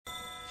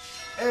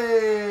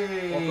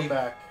Hey! Welcome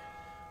back.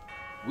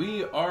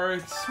 We are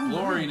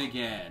exploring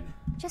again.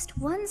 Just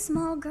one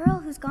small girl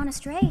who's gone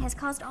astray has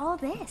caused all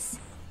this.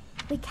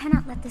 We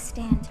cannot let this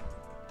stand.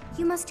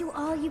 You must do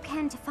all you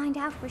can to find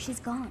out where she's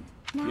gone.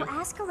 Now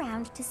ask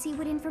around to see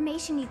what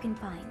information you can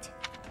find.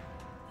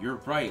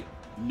 You're right.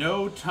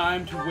 No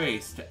time to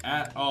waste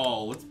at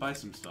all. Let's buy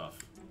some stuff.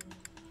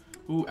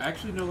 Ooh,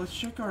 actually, no, let's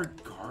check our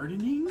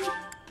gardening.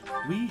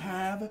 We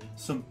have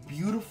some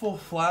beautiful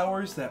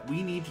flowers that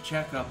we need to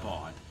check up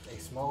on. A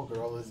small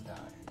girl is dying.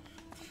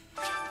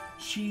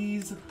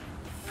 She's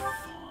fine.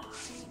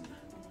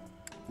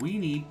 We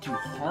need to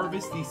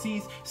harvest these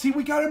seeds. See,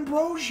 we got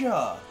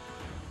ambrosia.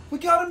 We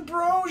got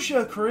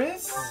ambrosia,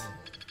 Chris.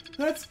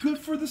 That's good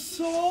for the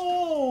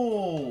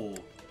soul.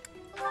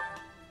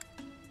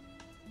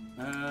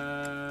 Let's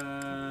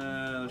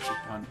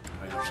just plant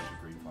a bunch of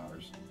green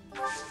flowers.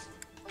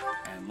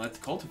 And let's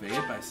cultivate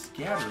it by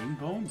scattering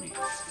bone meal.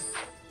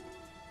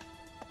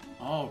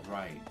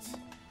 Alright.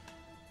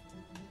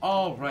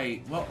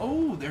 Alright. Well,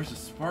 oh, there's a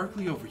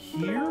sparkly over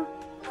here.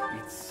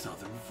 It's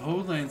Southern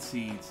Voland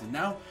seeds. And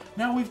now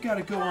we've got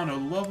to go on a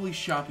lovely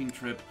shopping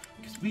trip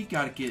because we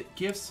got to get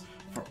gifts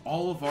for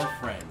all of our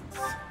friends.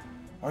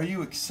 Are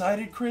you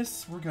excited,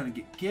 Chris? We're going to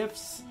get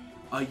gifts.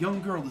 A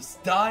young girl is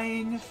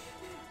dying.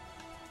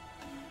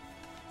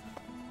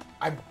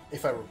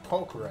 If I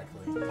recall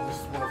correctly, this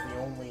is one of the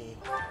only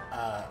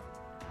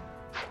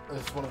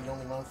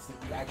months that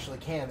you actually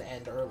can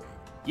end early.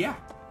 Yeah.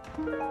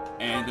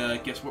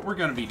 And guess what we're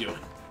going to be doing?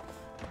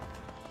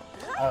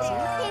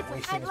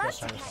 Wasting as much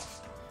time as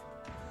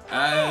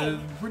possible.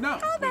 We're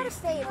not How about a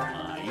wasting favor?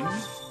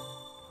 time.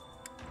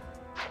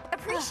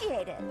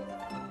 Appreciate it.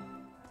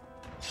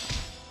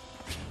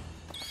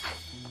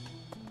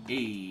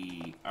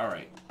 Hey,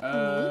 alright.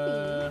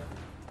 Maybe.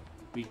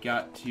 We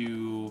got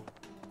to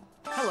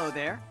Hello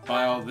there.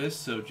 buy all this,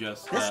 so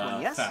just This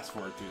one, yes? fast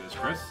forward through this,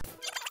 Chris.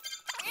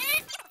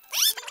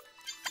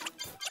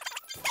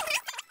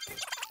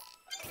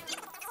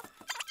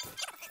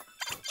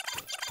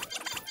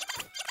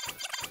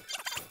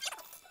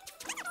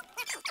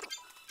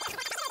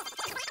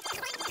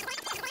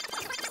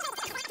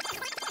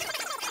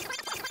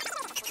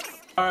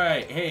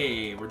 Alright,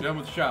 hey, we're done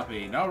with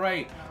shopping.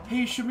 Alright,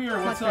 hey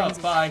Shamir, what's What up? brings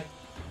you? Bye.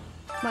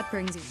 What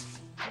brings you?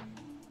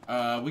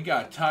 We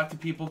gotta talk to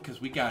people because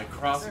we gotta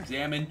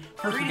cross-examine.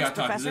 First, we gotta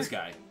talk to this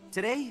guy.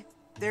 Today,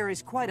 there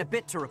is quite a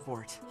bit to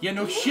report. Yeah,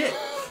 no shit.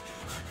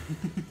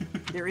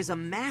 There is a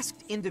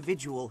masked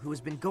individual who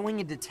has been going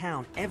into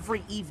town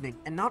every evening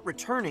and not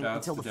returning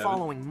That's until the Devon.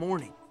 following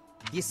morning.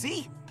 You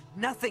see?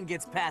 Nothing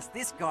gets past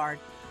this guard.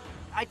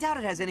 I doubt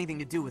it has anything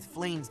to do with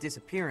Flane's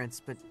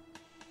disappearance, but...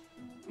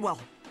 well,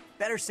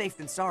 better safe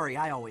than sorry,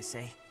 I always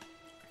say.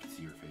 I can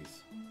see your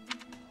face.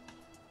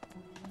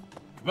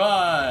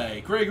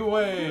 Goodbye! Craig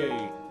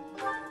away!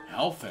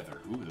 Hellfeather.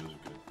 Ooh, those are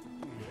good.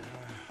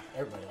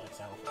 Everybody likes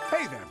Alpha.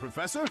 Hey there,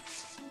 Professor.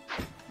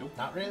 Nope.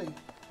 Not really.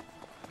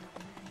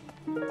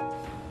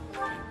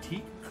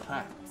 Antique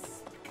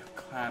clasp.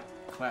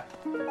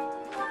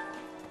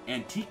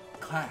 Antique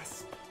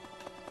clasp.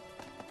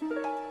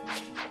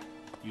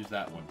 Use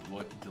that one.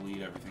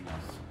 Delete everything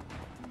else.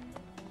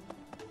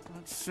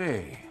 Let's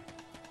see.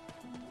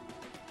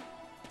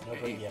 I'll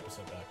bring the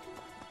episode back.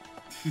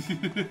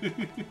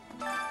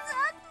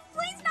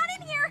 Flane's not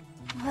in here.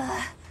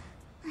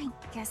 I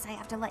guess I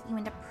have to let you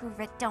in to prove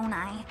it, don't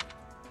I?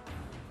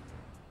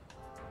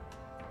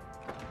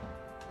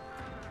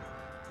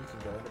 You can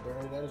go into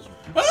Bernadette's room.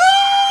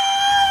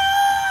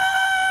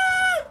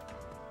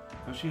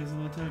 Oh, she has a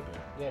little teddy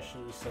bear. Yeah, she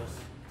says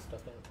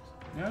stuffed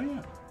animals. Oh,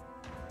 yeah.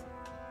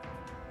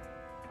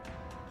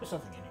 There's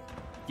nothing in here.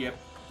 Yep.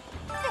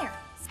 There.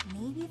 So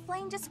maybe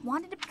Flame just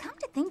wanted to come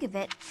to think of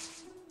it.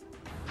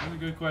 That's a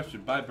good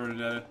question. Bye,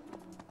 Bernadette.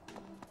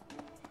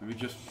 Maybe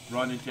just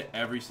run into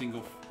every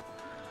single...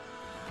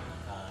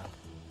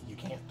 You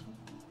can't.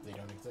 They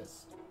don't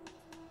exist.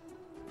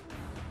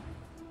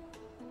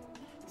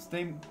 This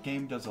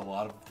game does a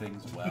lot of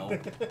things well.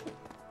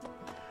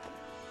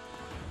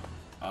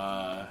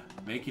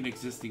 Making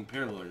existing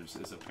pillars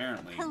is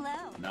apparently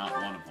not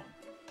one of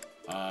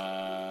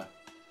them.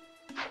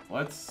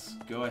 Let's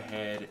go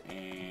ahead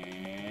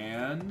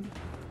and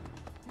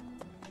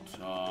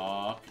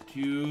talk to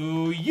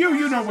you.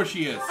 You know where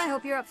she is. I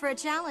hope you're up for a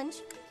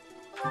challenge.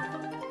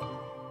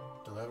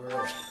 Deliver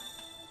it.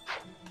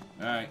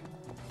 Alright.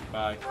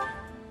 Bye.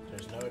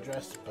 There's no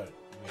address, but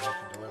we have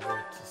to deliver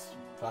it to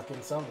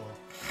fucking someone.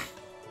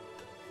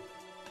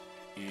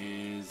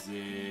 Is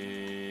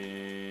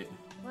it...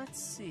 Let's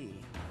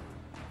see.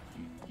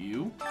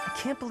 You? I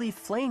can't believe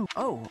Flame.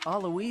 Oh,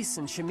 Alois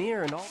and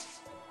Shamir and all.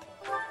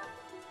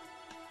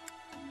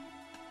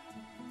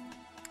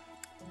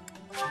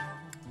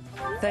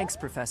 Thanks,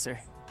 Professor.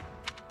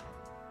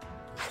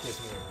 This gives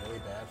me a really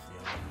bad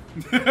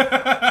feeling.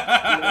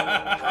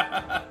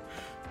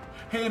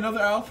 Hey, another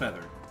owl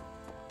feather.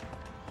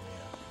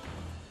 Yeah.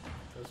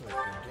 Those make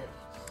good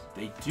gifts.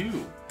 They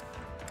do.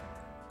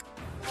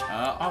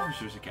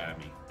 Officers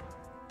Academy.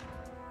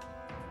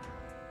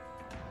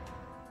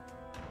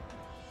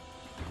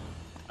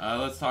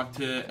 Let's talk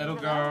to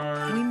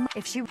Edelgard.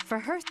 If she for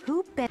her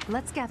who bet.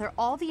 Let's gather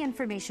all the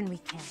information we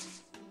can.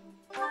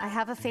 I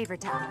have a favor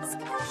to ask.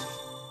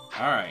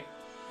 Alright.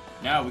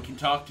 Now we can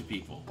talk to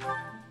people.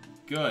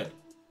 Good.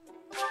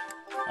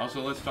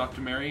 Also, let's talk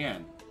to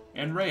Marianne.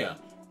 And Rhea.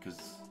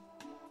 Because...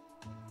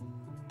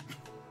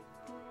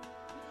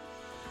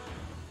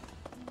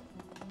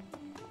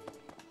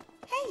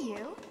 Hey,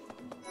 you.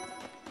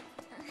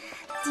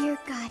 Dear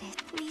Goddess,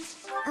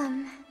 please.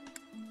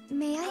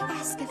 May I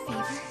ask a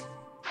favor?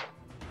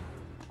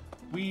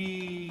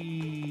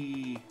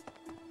 We...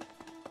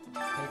 Hey,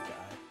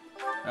 guy.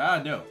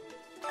 Ah, no.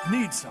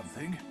 Need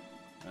something?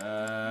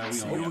 We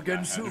See only you have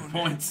again 900 soon.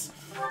 points.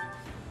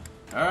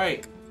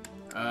 Alright.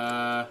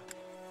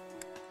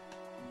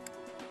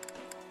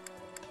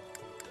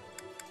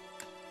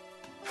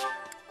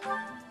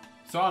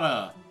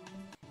 Sauna.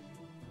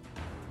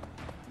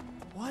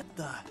 What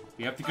the?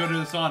 We have to go to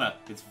the sauna.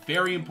 It's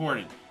very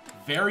important.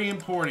 Very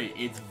important.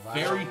 It's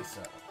very, Violently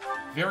so.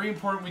 very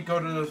important we go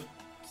to the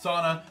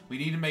sauna. We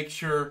need to make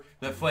sure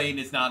that Flame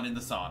is not in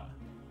the sauna.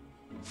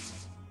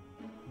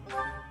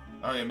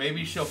 Okay,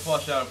 maybe she'll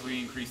flush out if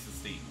we increase the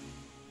steam.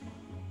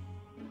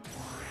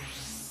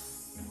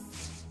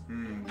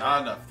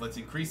 Not enough. Let's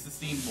increase the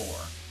steam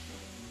more.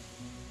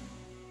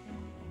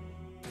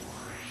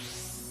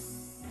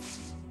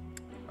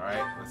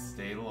 Alright, let's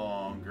stay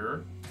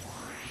longer.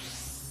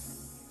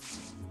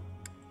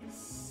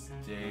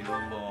 Stay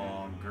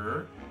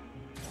longer.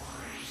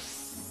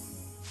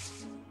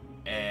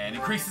 And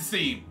increase the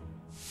steam.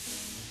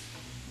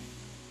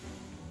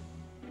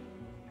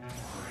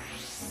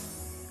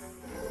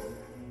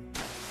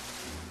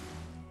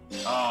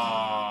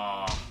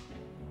 Ah.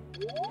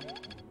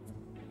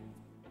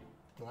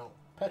 Well,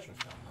 Petra's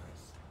not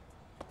nice.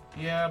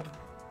 Yeah, but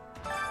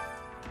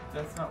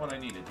that's not what I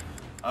needed.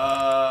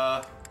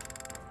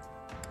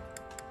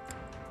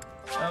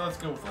 Let's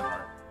go with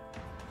Linhart.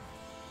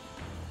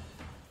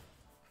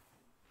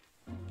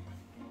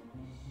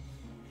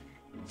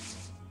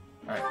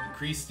 Alright,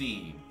 increase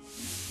steam.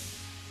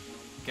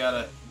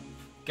 Gotta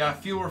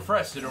feel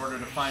refreshed in order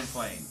to find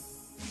Flame.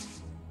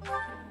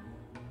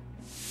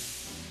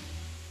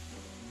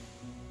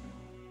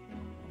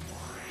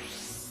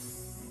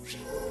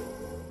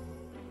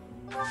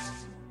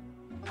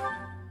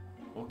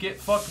 Well, get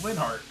fucked,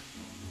 Linhart.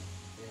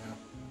 Yeah.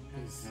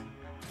 He's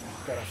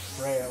got a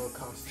frail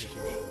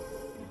constitution.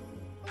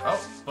 Oh,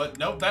 but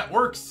nope, that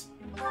works.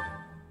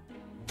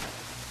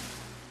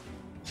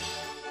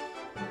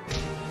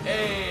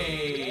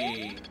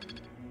 Hey!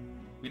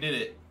 We did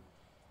it.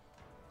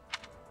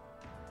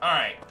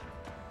 Alright.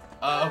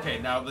 Okay,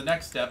 now the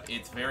next step,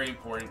 it's very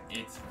important.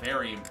 It's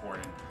very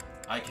important.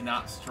 I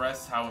cannot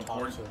stress how Talk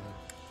important... to the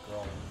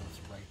girl that's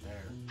right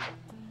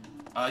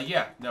there.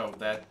 Yeah, no,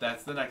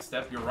 that's the next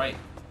step. You're right.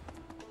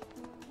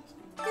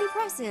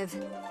 Impressive.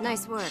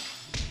 Nice work.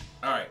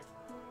 Alright.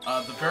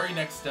 The very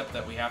next step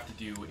that we have to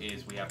do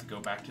is we have to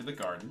go back to the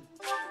garden.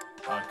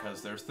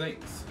 Because there's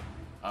things.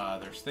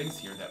 There's things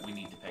here that we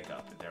need to pick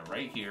up. They're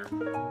right here.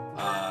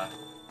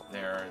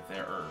 They're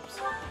herbs.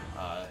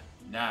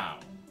 Now,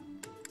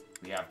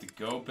 we have to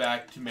go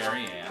back to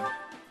Marianne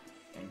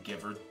and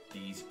give her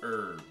these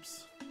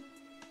herbs.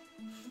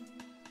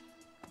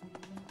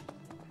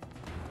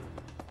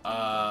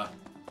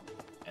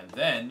 And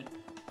then,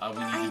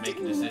 we need to make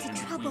a decision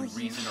between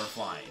reason or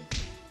flying.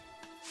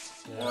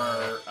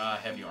 Or,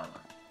 heavy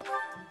armor.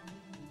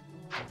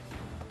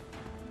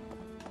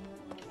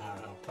 I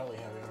don't know. Probably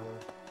heavy armor.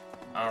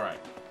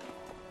 Alright.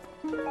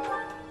 In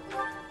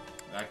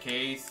that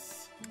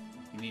case,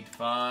 you need to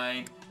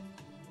find...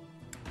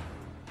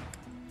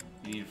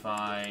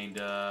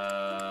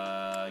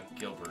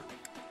 Gilbert.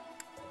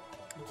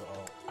 So,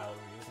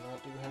 Eloise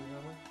not do heavy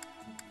armor?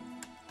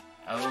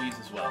 Eloise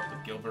as well, but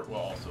Gilbert will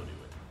also do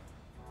it.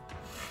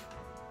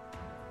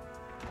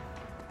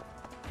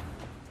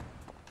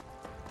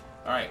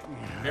 Alright,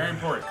 very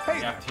important.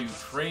 We have to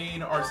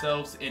train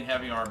ourselves in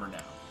heavy armor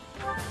now.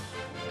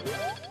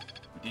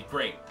 We did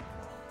great.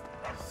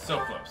 So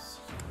close.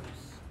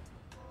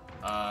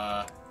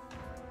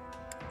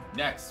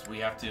 Next, we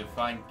have to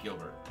find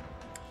Gilbert.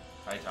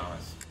 Hi,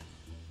 Thomas.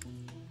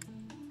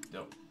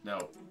 No,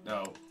 no,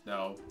 no,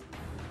 no.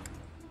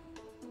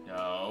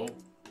 No.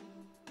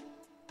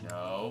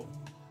 No.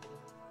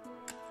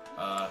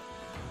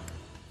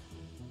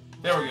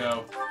 There we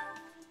go.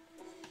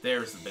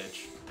 There's the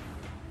bitch.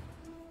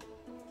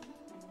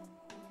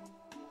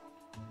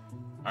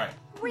 Alright.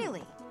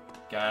 Really?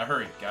 Gotta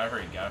hurry,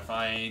 gotta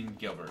find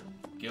Gilbert.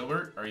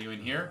 Gilbert, are you in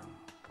here?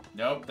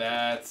 Nope,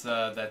 that's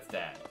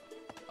Dad.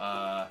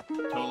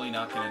 Totally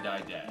not gonna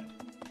die Dad.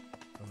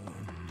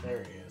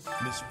 There he is.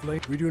 Miss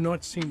Flake, we do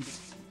not seem...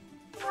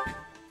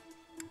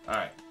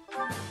 Alright.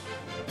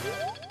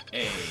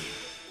 Hey.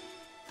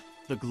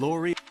 The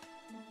glory.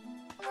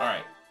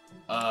 Alright.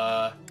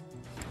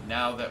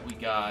 Now that we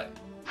got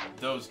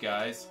those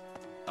guys,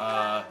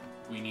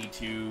 we need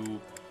to,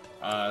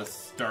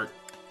 start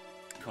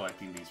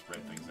collecting these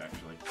red things,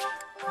 actually.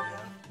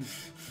 Yeah.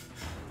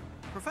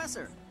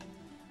 Professor.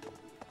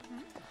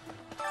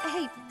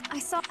 Hey, I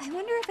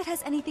wonder if it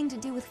has anything to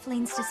do with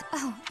Flane's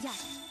Oh, yeah.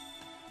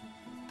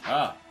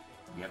 Ah,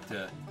 we have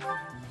to...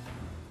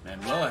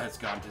 Manuela has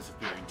gone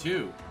disappearing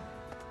too.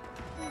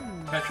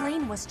 Petra.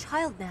 Flane was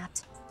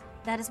child-napped.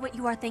 That is what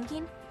you are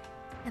thinking?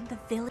 And the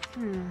village...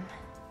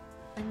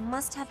 I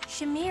must have...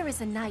 Shamir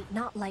is a knight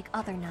not like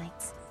other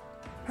knights.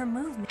 Her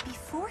movement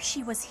before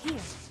she was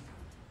here.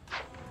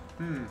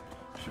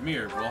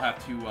 Shamir, we'll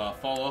have to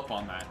follow up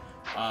on that.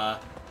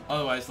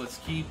 Otherwise, let's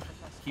keep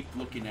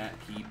looking at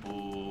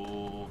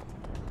people.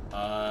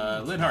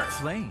 Linhart.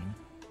 Flane?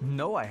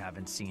 No, I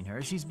haven't seen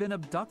her. She's been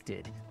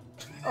abducted.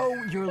 Oh,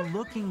 you're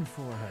looking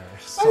for her.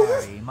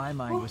 Sorry, my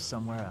mind was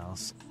somewhere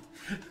else.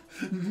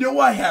 No,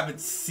 I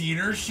haven't seen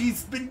her.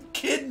 She's been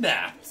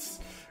kidnapped.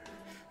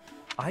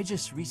 I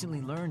just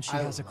recently learned she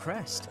has a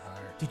crest.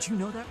 Did you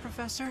know that,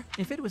 Professor?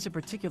 If it was a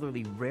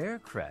particularly rare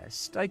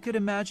crest, I could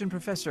imagine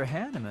Professor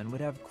Hanneman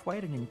would have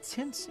quite an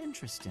intense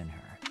interest in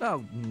her.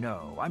 Oh,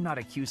 no, I'm not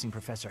accusing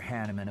Professor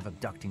Hanneman of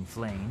abducting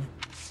Flane.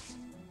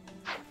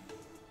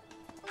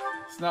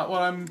 It's not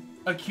what I'm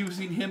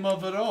accusing him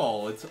of at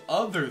all. It's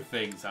other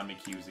things I'm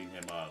accusing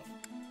him of.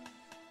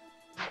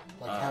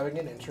 Like having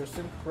an interest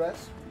in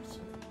press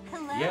research.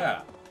 Hello?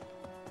 Yeah.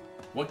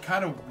 What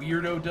kind of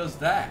weirdo does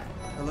that?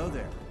 Hello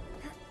there.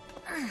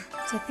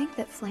 To think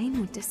that Flame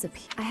would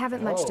disappear. I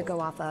haven't much to go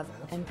off of,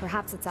 and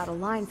perhaps it's out of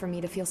line for me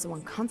to feel so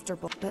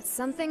uncomfortable, but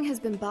something has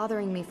been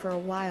bothering me for a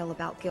while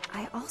about Gil.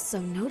 I also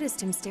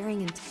noticed him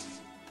staring into...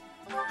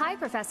 Hi,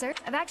 Professor.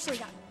 I've actually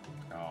got...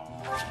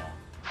 Oh,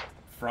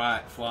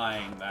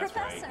 flying, that's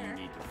Professor. right. You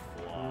need to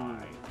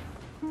fly.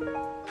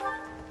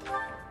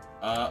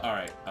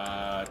 Alright,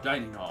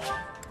 dining hall.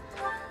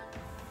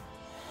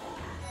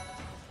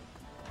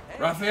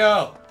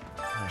 Raphael!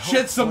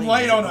 Shed some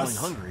light on us!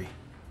 Hungry.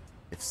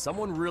 If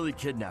someone really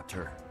kidnapped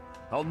her,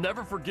 I'll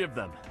never forgive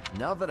them.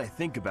 Now that I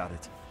think about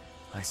it,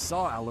 I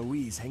saw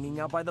Alois hanging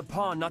out by the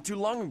pond not too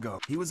long ago.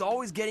 He was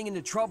always getting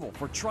into trouble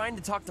for trying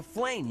to talk to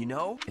Flane, you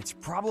know? It's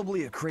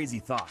probably a crazy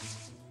thought.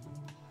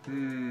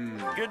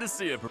 Good to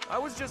see you. I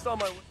was just on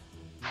my way.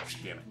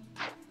 Damn it.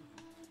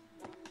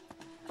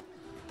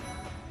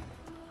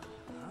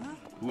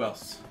 Who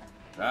else?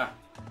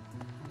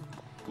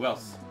 Who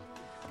else?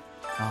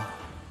 Ah,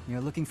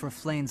 you're looking for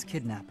Flane's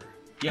kidnapper.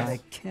 Yes. I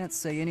can't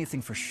say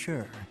anything for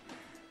sure,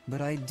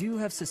 but I do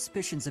have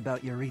suspicions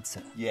about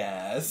Yuritsa.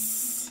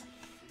 Yes.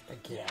 I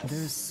guess.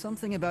 There's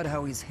something about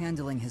how he's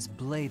handling his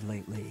blade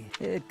lately.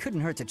 It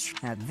couldn't hurt to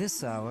at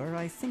this hour,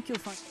 I think you'll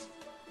find...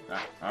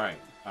 Alright.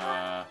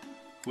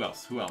 Who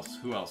else? Who else?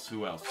 Who else?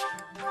 Who else?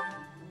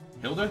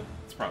 Hilda?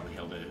 It's probably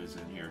Hilda who's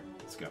in here.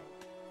 Let's go.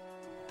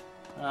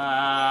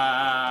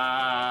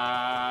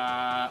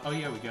 Oh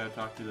yeah, we gotta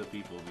talk to the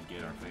people to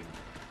get our favor.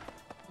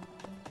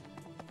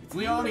 It's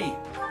Leonie!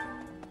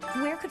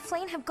 Where could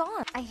Flane have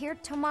gone? I hear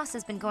Tomas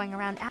has been going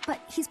around, but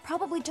he's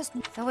probably just...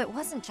 Though it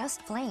wasn't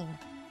just Flane.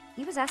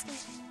 He was asking...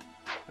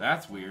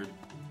 That's weird.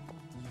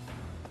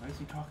 Why is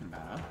he talking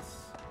about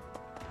us?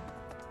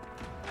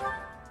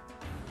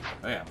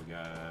 Oh yeah, we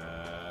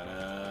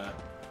gotta...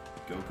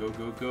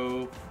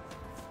 Go.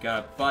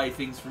 Gotta buy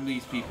things from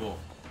these people.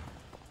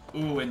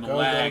 Ooh, and the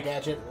lag. Go,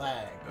 gadget,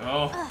 lag.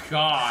 Oh,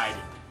 God.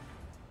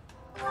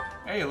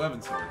 Hey,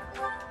 11 sword.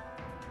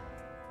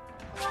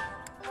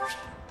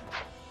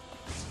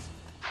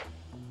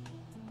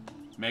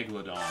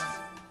 Megalodon.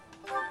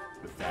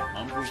 With that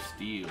umbral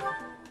steel.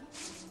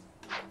 It's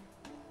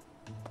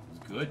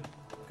good.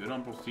 Good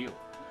umbral steel.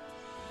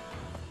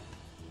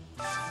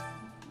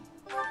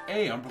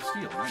 Hey, umbral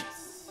steel.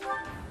 Nice.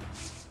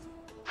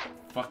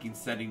 Fucking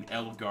setting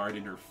Elgard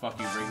in her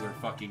fucking regular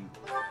fucking...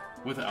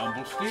 With an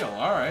umbral steel.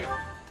 Alright.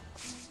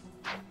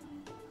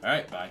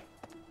 Alright, bye.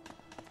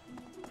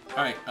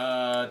 Alright,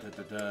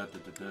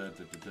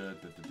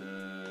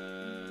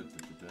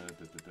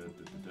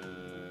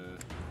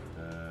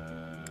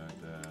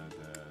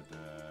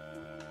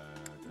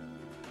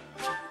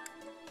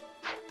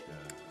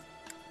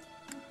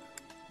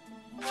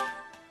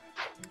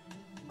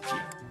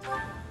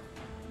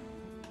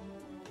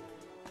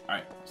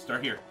 Alright,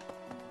 start here.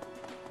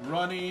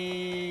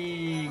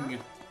 Running!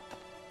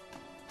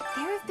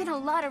 There have been a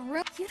lot of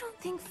rumors. You don't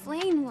think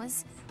Flame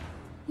was,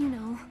 you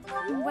know,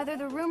 whether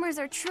the rumors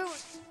are true?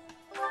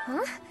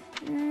 Huh?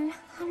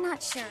 I'm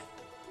not sure.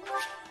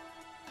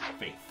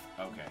 Faith.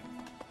 Okay.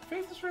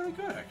 Faith is really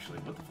good, actually.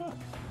 What the fuck?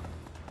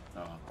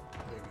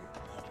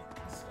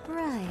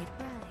 Right.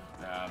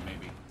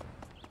 Maybe.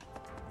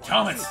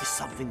 Thomas! Is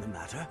something the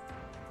matter?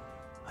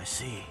 I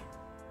see.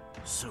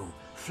 So,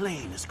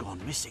 Flane has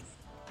gone missing.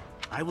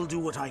 I will do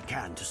what I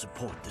can to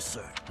support the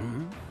search.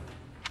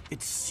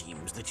 It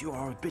seems that you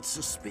are a bit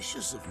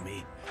suspicious of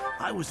me.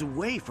 I was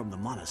away from the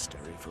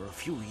monastery for a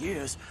few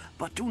years,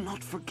 but do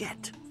not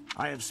forget,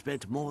 I have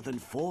spent more than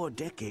 4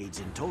 decades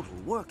in total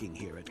working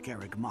here at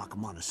Karagmach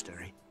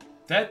Monastery.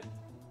 That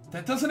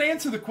doesn't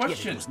answer the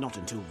question. Yet it was not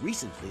until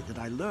recently that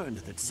I learned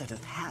that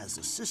Seteth has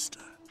a sister.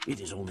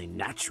 It is only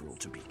natural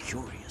to be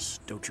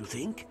curious, don't you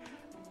think?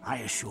 I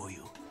assure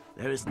you,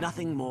 there is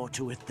nothing more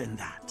to it than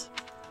that.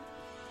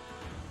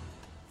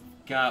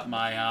 Got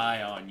my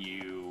eye on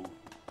you.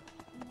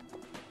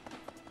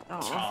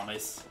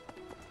 Thomas.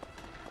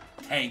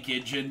 Tank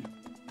engine.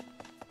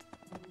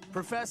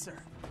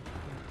 Professor.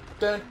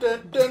 Dun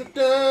dun dun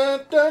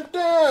dun dun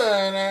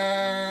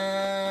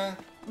dun.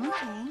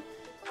 Okay.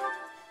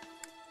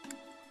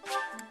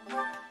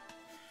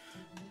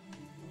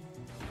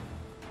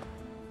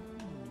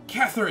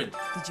 Catherine!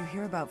 Did you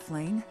hear about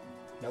Flane?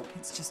 Nope.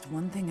 It's just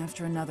one thing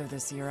after another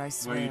this year, I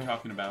swear. What are you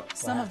talking about?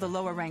 Some of the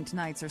lower-ranked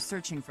knights are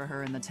searching for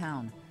her in the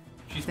town.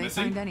 She's if they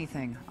missing? find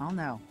anything, I'll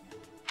know.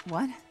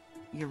 What?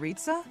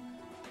 Yuritsa?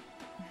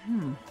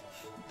 Come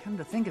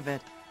to think of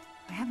it,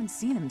 I haven't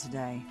seen him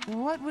today.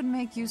 What would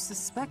make you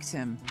suspect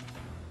him?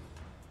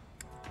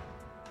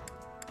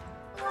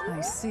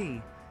 I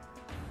see.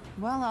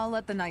 Well, I'll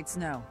let the knights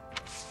know.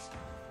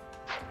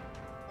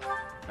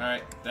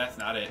 Alright, that's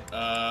not it.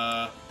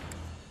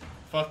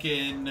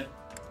 Fucking,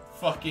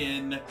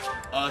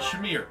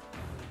 Shamir.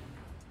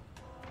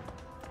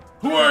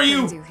 Who are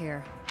you? What brings you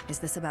here? Is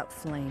this about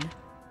Flane?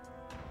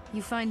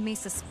 You find me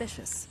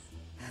suspicious.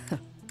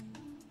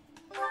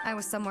 I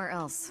was somewhere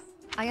else.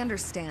 I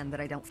understand that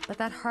I don't, but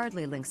that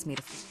hardly links me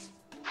to...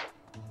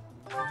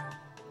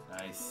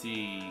 I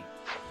see.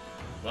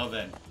 Well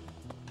then.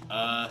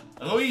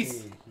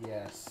 Eloise!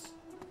 Yes.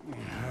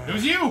 It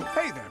was you!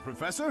 Hey there,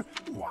 Professor.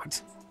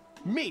 What?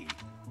 Me?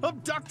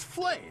 Abduct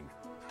Flane?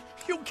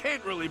 You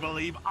can't really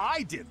believe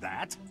I did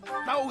that.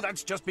 No,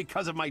 that's just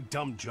because of my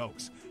dumb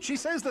jokes. She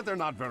says that they're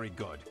not very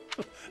good.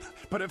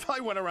 But if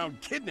I went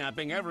around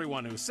kidnapping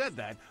everyone who said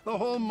that, the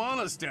whole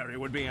monastery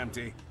would be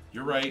empty.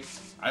 You're right.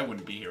 I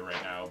wouldn't be here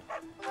right now.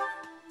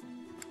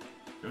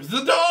 It was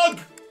the dog!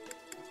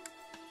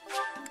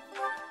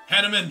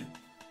 Hanneman!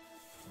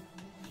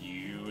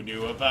 You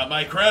knew about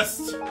my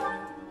crest!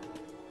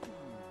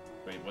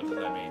 Wait, what does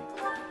that mean?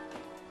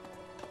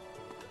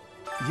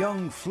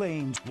 Young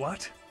Flames,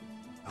 what?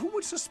 Who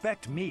would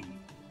suspect me?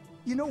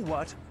 You know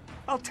what?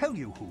 I'll tell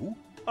you who.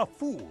 A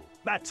fool,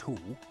 that's who.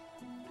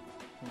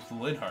 Who's the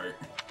Lidhart?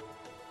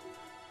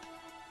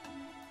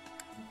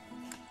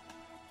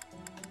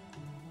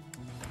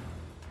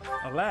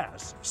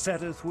 Alas,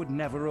 Seteth would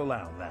never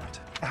allow that.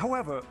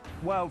 However,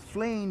 while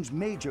Flame's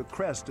major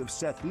crest of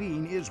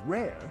Sethlene is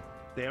rare,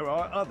 there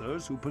are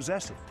others who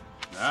possess it.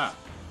 Ah.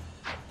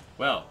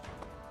 Well.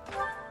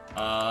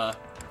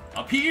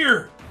 Up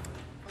here!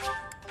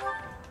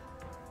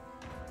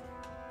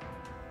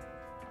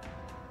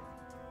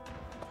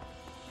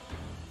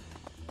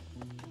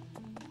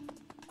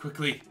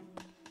 Quickly.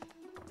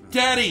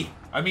 Daddy!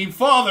 I mean,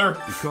 Father!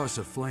 Because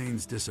of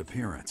Flane's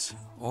disappearance,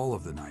 all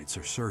of the knights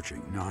are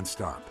searching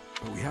non-stop,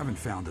 but we haven't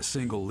found a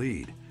single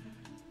lead.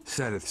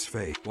 Seteth's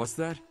fate. What's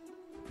that?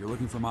 You're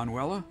looking for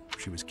Manuela?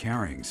 She was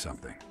carrying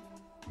something.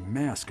 A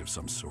mask of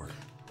some sort.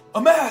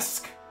 A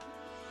mask!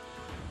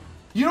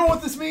 You know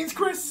what this means,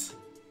 Chris?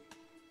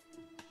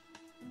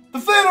 The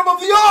Phantom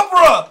of the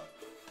Opera!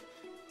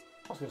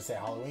 I was gonna say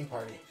Halloween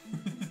party.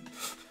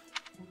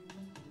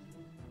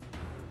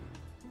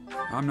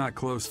 I'm not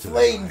close to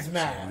Flame's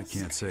that, mask. so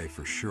I can't say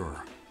for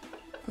sure.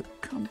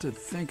 But come to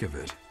think of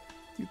it,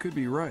 you could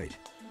be right.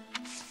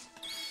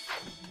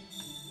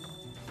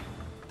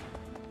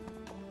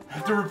 I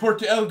have to report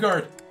to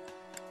Elgard.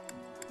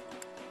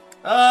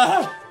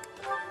 Ah!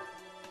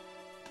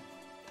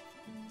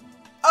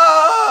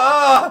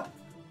 Ah!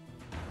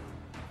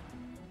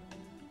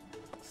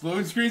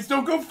 Loading screens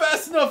don't go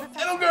fast enough!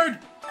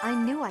 Edelgard! I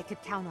knew I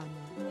could count on you.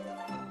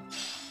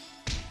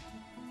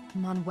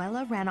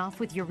 Manuela ran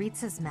off with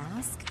Yuritsa's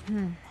mask?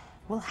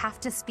 We'll have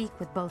to speak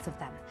with both of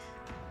them.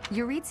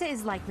 Yuritsa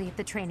is likely at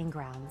the training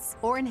grounds,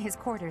 or in his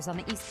quarters on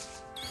the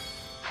east.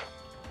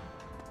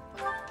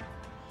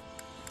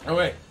 Oh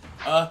wait,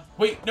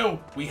 wait, no,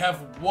 we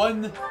have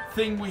one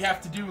thing we have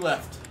to do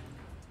left.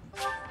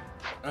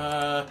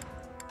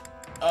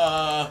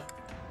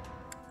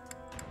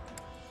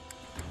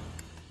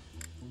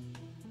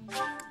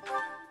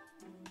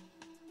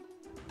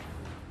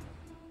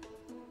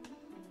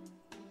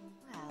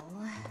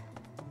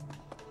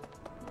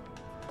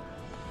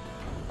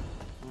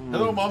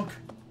 Hello, monk.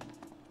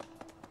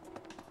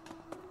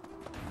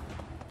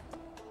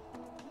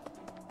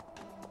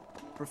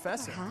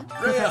 Professor.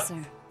 Professor,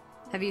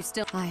 have you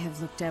still... I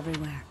have looked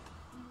everywhere.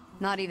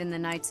 Not even the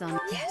knights on...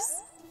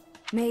 Yes.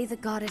 May the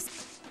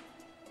goddess...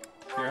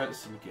 Here are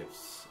some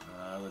gifts.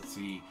 Let's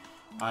see.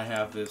 I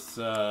have this,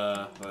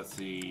 let's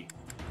see.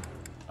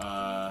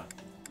 I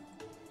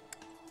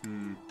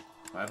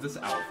have this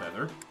owl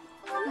feather.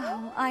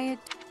 Oh,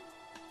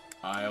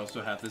 I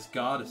also have this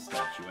goddess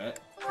statuette.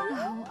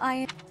 Oh,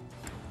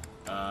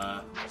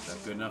 Is that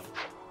good enough?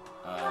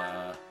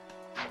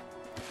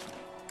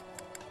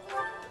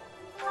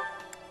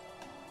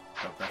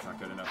 Nope, that's not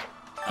good enough.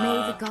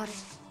 May the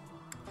goddess...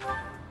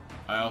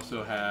 I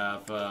also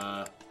have,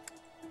 no,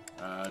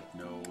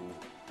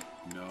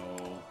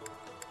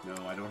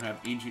 I don't have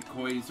ancient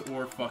coins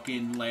or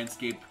fucking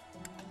landscape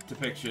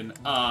depiction.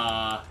 This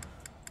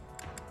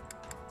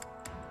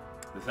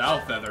owl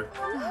feather.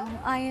 Oh,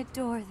 I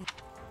adore this.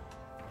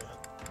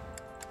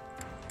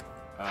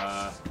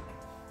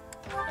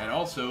 And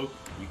also,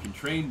 you can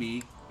train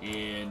me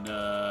in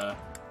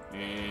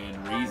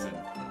reason.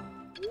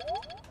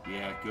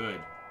 Yeah, good.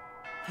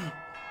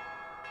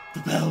 The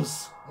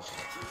bells!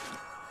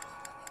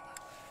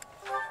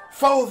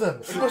 Follow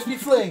them! It must be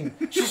Flame!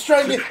 She's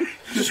trying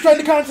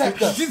to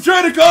contact us! She's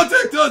trying to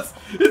contact us!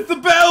 It's the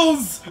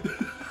bells!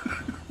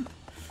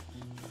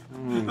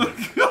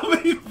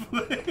 Coming,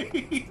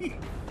 Flame!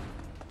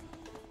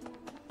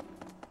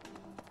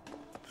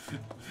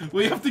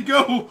 We have to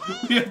go!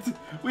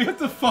 We have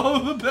to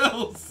follow the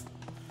bells!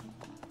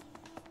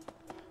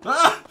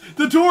 Ah!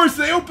 The doors,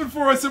 they open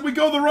for us and we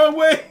go the wrong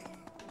way!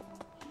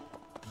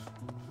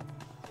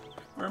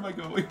 Where am I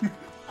going?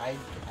 I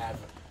have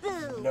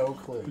no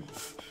clue.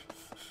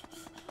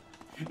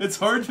 It's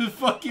hard to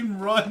fucking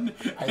run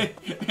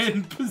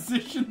and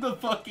position the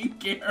fucking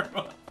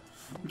camera.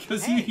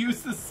 Because you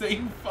use the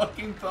same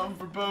fucking thumb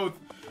for both.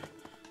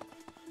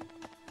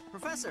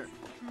 Professor!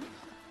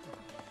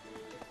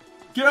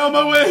 Get out of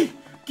my way!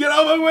 Get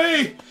out of my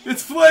way!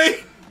 It's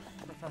Flame!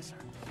 Professor.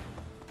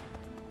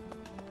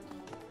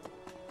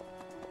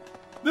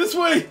 This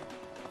way!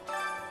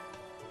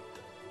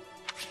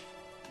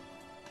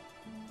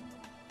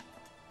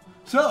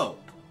 So,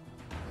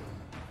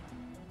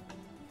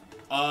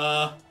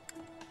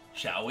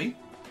 shall we?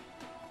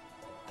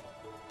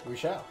 We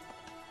shall.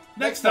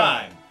 Next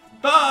time.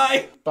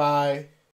 Bye! Bye.